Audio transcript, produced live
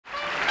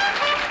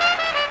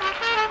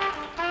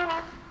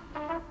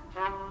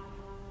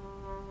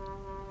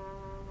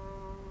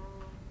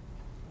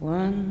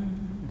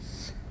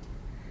Once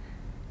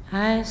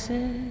I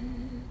said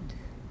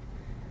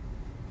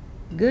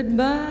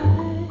goodbye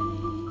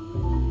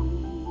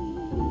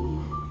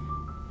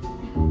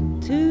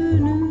to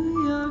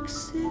New York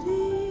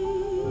City,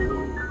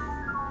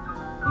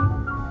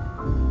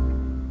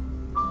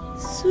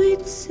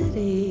 sweet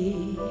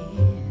city.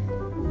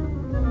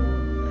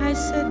 I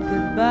said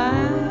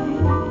goodbye,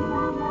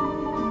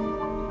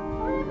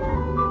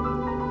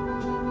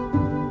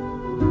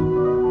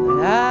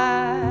 but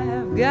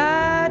I've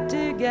got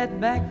to get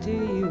back to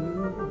you.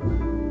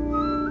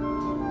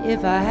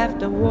 If I have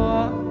to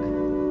walk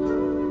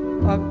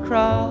or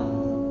crawl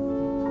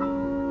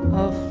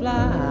or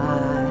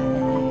fly,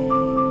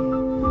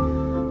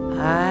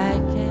 I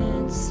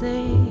can't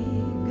say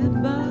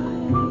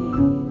goodbye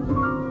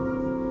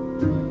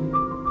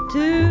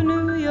to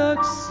New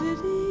York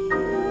City.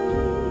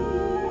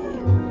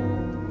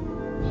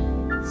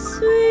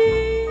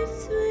 Sweet,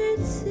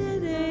 sweet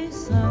city,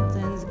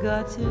 something's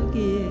got to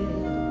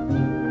give.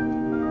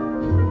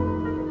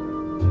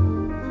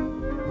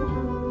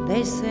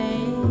 They say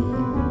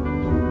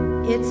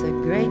it's a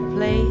great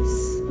place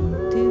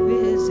to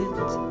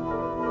visit,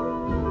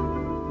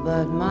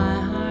 but my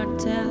heart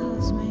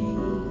tells me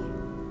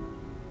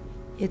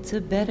it's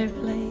a better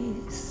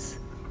place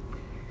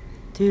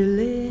to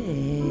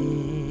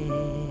live.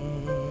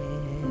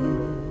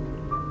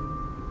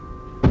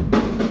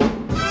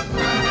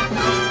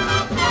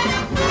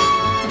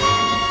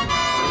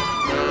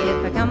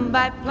 If I come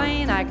by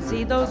plane, I can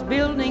see those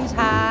buildings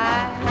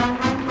high.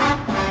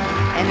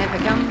 And if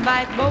I come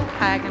by boat,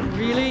 I can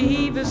really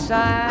heave a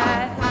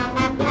sigh.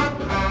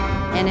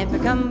 And if I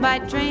come by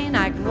train,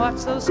 I can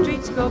watch those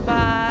streets go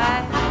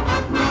by.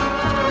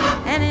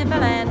 And if I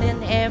land in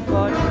the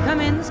airport,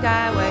 come in the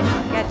skyway,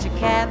 catch a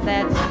cab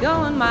that's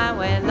going my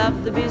way.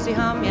 Love the busy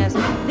hum, yes,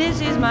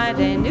 this is my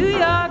day. New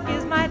York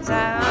is my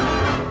town.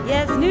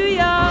 Yes, New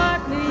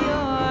York, New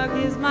York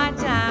is my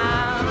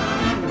town.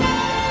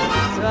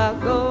 So I'll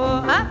go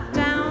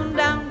uptown,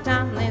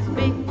 downtown, this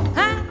big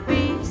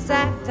happy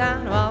sad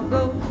town. I'll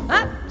go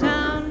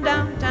uptown,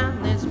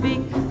 downtown, this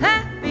big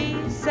happy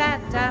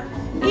sad town.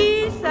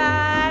 East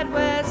side,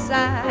 west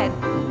side,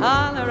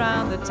 all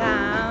around the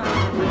town.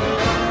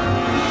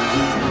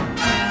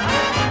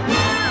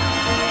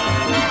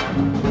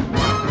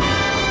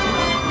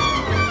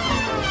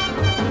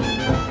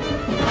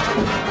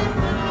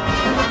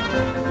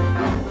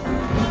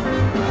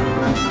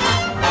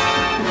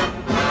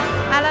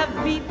 I love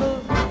people,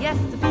 yes,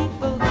 the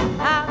people,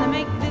 how they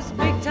make this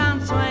big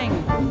town swing.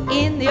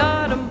 In the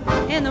autumn,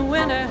 in the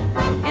winter,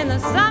 in the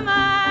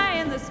summer,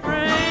 in the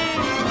spring.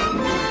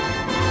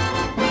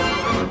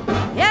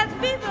 Yes,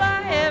 people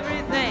are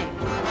everything.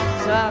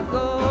 So I'll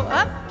go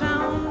up